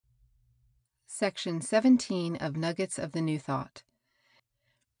Section 17 of Nuggets of the New Thought.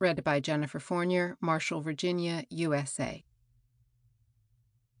 Read by Jennifer Fournier, Marshall, Virginia, USA.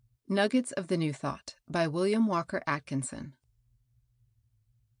 Nuggets of the New Thought by William Walker Atkinson.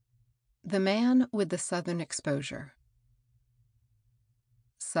 The Man with the Southern Exposure.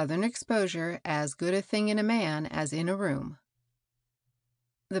 Southern exposure as good a thing in a man as in a room.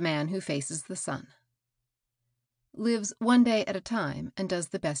 The man who faces the sun. Lives one day at a time and does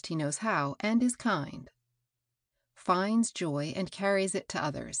the best he knows how and is kind. Finds joy and carries it to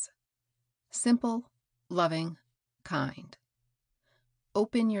others. Simple, loving, kind.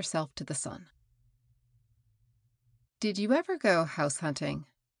 Open yourself to the sun. Did you ever go house hunting?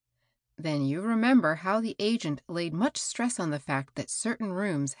 Then you remember how the agent laid much stress on the fact that certain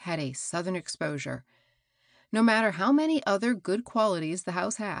rooms had a southern exposure. No matter how many other good qualities the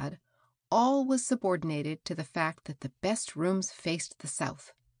house had, all was subordinated to the fact that the best rooms faced the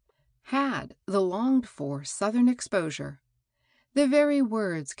south, had the longed-for southern exposure. The very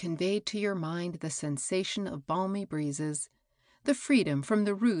words conveyed to your mind the sensation of balmy breezes, the freedom from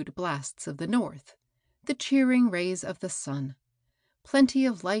the rude blasts of the north, the cheering rays of the sun, plenty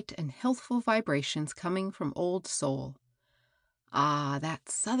of light and healthful vibrations coming from old soul. Ah, that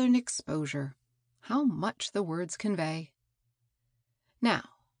southern exposure! How much the words convey! Now,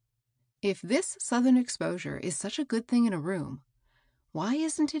 if this southern exposure is such a good thing in a room, why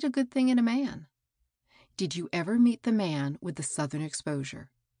isn't it a good thing in a man? Did you ever meet the man with the southern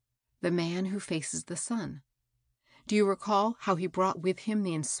exposure? The man who faces the sun? Do you recall how he brought with him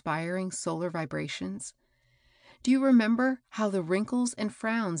the inspiring solar vibrations? Do you remember how the wrinkles and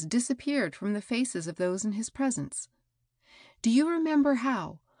frowns disappeared from the faces of those in his presence? Do you remember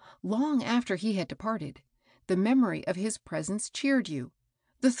how, long after he had departed, the memory of his presence cheered you?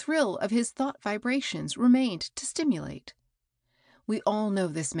 The thrill of his thought vibrations remained to stimulate. We all know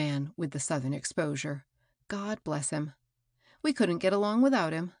this man with the southern exposure. God bless him. We couldn't get along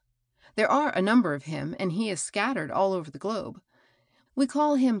without him. There are a number of him, and he is scattered all over the globe. We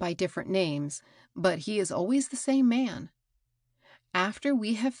call him by different names, but he is always the same man. After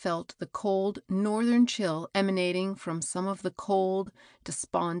we have felt the cold northern chill emanating from some of the cold,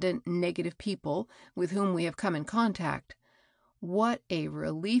 despondent, negative people with whom we have come in contact, what a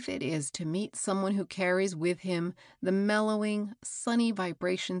relief it is to meet someone who carries with him the mellowing, sunny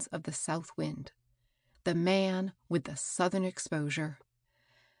vibrations of the south wind, the man with the southern exposure.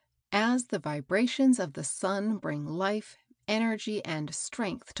 As the vibrations of the sun bring life, energy, and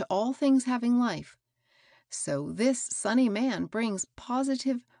strength to all things having life, so this sunny man brings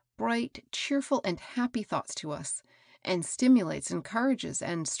positive, bright, cheerful, and happy thoughts to us, and stimulates, encourages,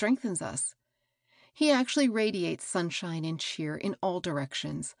 and strengthens us. He actually radiates sunshine and cheer in all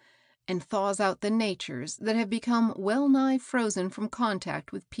directions, and thaws out the natures that have become well-nigh frozen from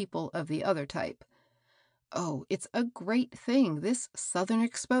contact with people of the other type. Oh, it's a great thing, this southern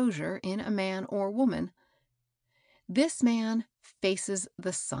exposure in a man or woman. This man faces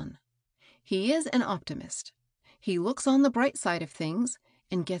the sun. He is an optimist. He looks on the bright side of things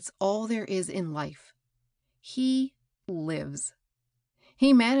and gets all there is in life. He lives.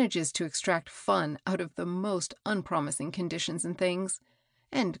 He manages to extract fun out of the most unpromising conditions and things,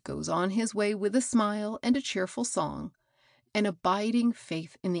 and goes on his way with a smile and a cheerful song, an abiding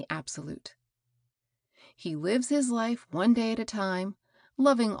faith in the absolute. He lives his life one day at a time,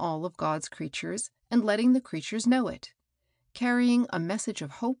 loving all of God's creatures and letting the creatures know it, carrying a message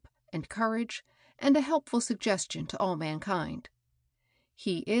of hope and courage and a helpful suggestion to all mankind.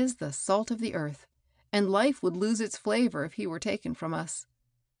 He is the salt of the earth, and life would lose its flavor if he were taken from us.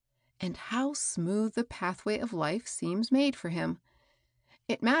 And how smooth the pathway of life seems made for him.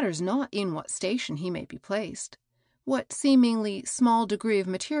 It matters not in what station he may be placed, what seemingly small degree of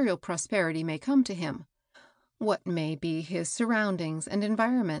material prosperity may come to him, what may be his surroundings and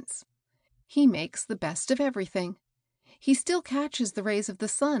environments. He makes the best of everything. He still catches the rays of the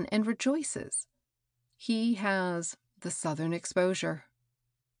sun and rejoices. He has the southern exposure.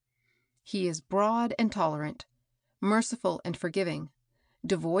 He is broad and tolerant, merciful and forgiving,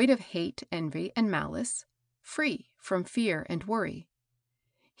 devoid of hate, envy, and malice, free from fear and worry.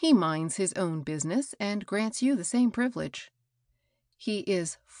 He minds his own business and grants you the same privilege. He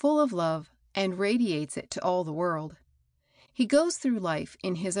is full of love and radiates it to all the world. He goes through life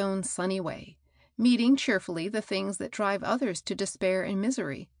in his own sunny way, meeting cheerfully the things that drive others to despair and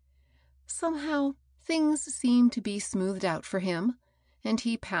misery. Somehow, things seem to be smoothed out for him, and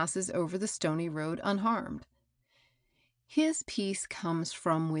he passes over the stony road unharmed. His peace comes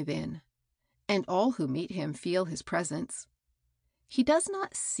from within, and all who meet him feel his presence. He does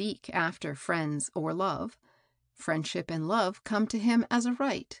not seek after friends or love. Friendship and love come to him as a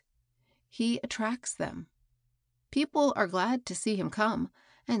right. He attracts them. People are glad to see him come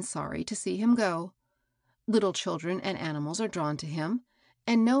and sorry to see him go. Little children and animals are drawn to him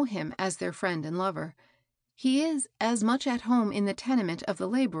and know him as their friend and lover. He is as much at home in the tenement of the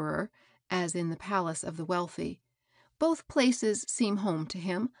laborer as in the palace of the wealthy. Both places seem home to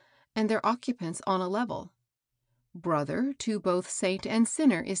him, and their occupants on a level. Brother to both saint and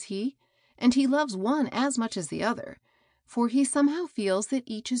sinner is he, and he loves one as much as the other, for he somehow feels that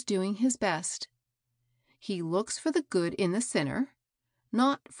each is doing his best. He looks for the good in the sinner,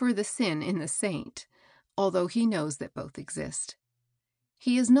 not for the sin in the saint, although he knows that both exist.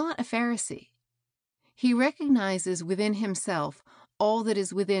 He is not a Pharisee. He recognizes within himself all that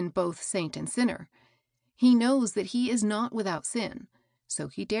is within both saint and sinner. He knows that he is not without sin, so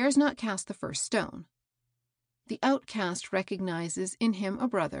he dares not cast the first stone. The outcast recognizes in him a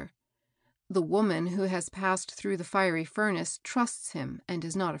brother. The woman who has passed through the fiery furnace trusts him and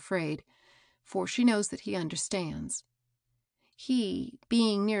is not afraid, for she knows that he understands. He,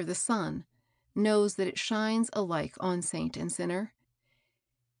 being near the sun, knows that it shines alike on saint and sinner.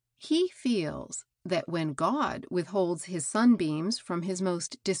 He feels that when God withholds his sunbeams from his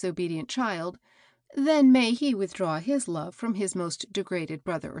most disobedient child, then may he withdraw his love from his most degraded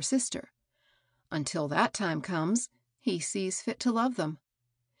brother or sister. Until that time comes, he sees fit to love them.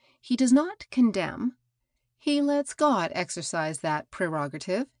 He does not condemn. He lets God exercise that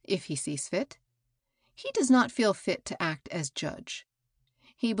prerogative if he sees fit. He does not feel fit to act as judge.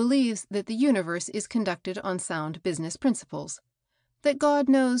 He believes that the universe is conducted on sound business principles, that God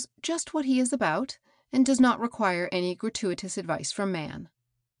knows just what he is about and does not require any gratuitous advice from man.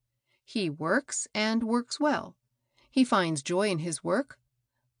 He works and works well. He finds joy in his work,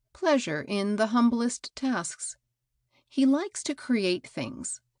 pleasure in the humblest tasks. He likes to create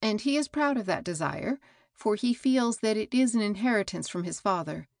things, and he is proud of that desire, for he feels that it is an inheritance from his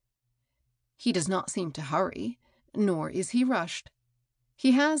father. He does not seem to hurry, nor is he rushed.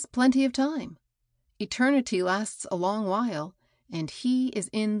 He has plenty of time. Eternity lasts a long while, and he is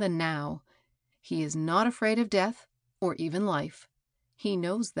in the now. He is not afraid of death or even life. He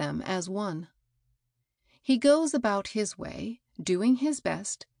knows them as one. He goes about his way, doing his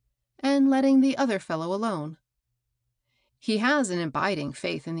best, and letting the other fellow alone. He has an abiding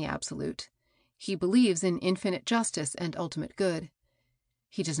faith in the absolute. He believes in infinite justice and ultimate good.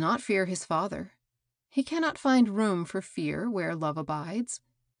 He does not fear his father. He cannot find room for fear where love abides.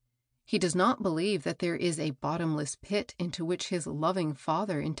 He does not believe that there is a bottomless pit into which his loving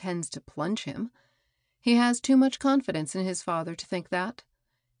father intends to plunge him. He has too much confidence in his father to think that.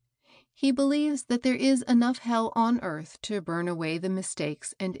 He believes that there is enough hell on earth to burn away the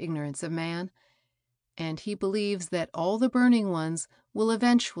mistakes and ignorance of man, and he believes that all the burning ones will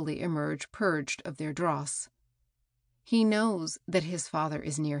eventually emerge purged of their dross. He knows that his father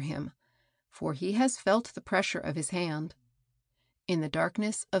is near him, for he has felt the pressure of his hand. In the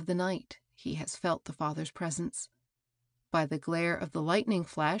darkness of the night he has felt the Father's presence. By the glare of the lightning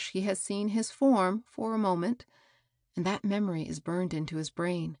flash he has seen his form for a moment, and that memory is burned into his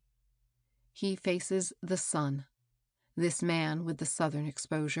brain. He faces the sun, this man with the southern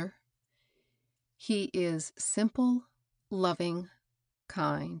exposure. He is simple, loving,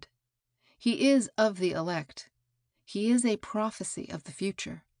 kind. He is of the elect. He is a prophecy of the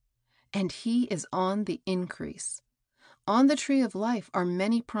future, and he is on the increase. On the tree of life are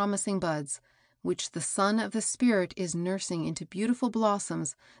many promising buds, which the Son of the Spirit is nursing into beautiful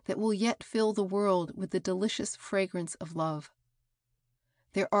blossoms that will yet fill the world with the delicious fragrance of love.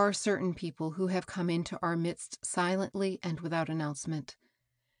 There are certain people who have come into our midst silently and without announcement.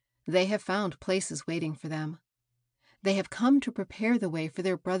 They have found places waiting for them. They have come to prepare the way for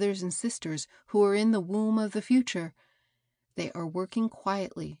their brothers and sisters who are in the womb of the future. They are working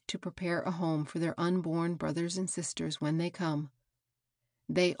quietly to prepare a home for their unborn brothers and sisters when they come.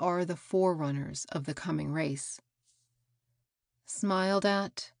 They are the forerunners of the coming race. Smiled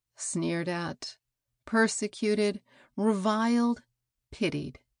at, sneered at, persecuted, reviled,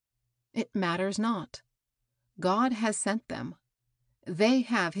 pitied. It matters not. God has sent them. They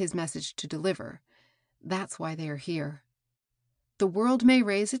have his message to deliver. That's why they are here. The world may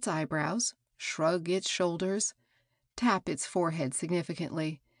raise its eyebrows, shrug its shoulders, tap its forehead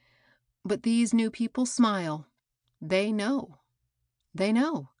significantly. But these new people smile. They know. They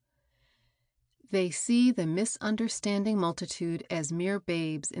know. They see the misunderstanding multitude as mere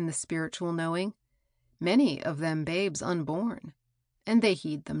babes in the spiritual knowing, many of them babes unborn, and they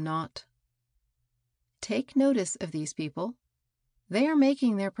heed them not. Take notice of these people. They are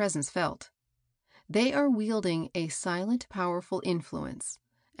making their presence felt. They are wielding a silent, powerful influence,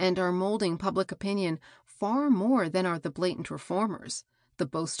 and are molding public opinion far more than are the blatant reformers, the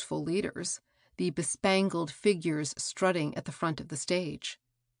boastful leaders, the bespangled figures strutting at the front of the stage.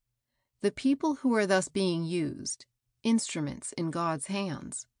 The people who are thus being used, instruments in God's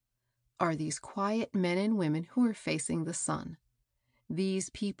hands, are these quiet men and women who are facing the sun,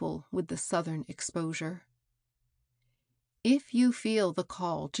 these people with the southern exposure. If you feel the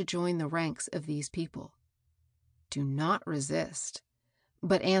call to join the ranks of these people, do not resist,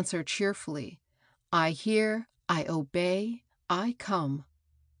 but answer cheerfully, "I hear, I obey, I come."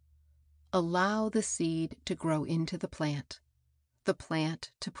 Allow the seed to grow into the plant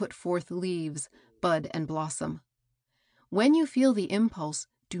to put forth leaves, bud, and blossom. When you feel the impulse,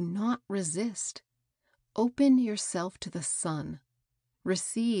 do not resist. Open yourself to the sun.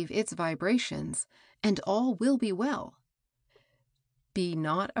 Receive its vibrations, and all will be well. Be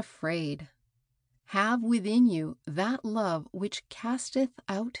not afraid. Have within you that love which casteth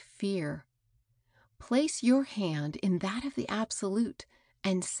out fear. Place your hand in that of the Absolute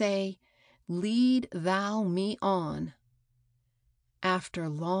and say, "Lead thou me on." After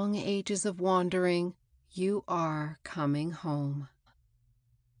long ages of wandering, you are coming home.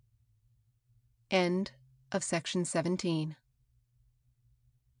 End of section 17.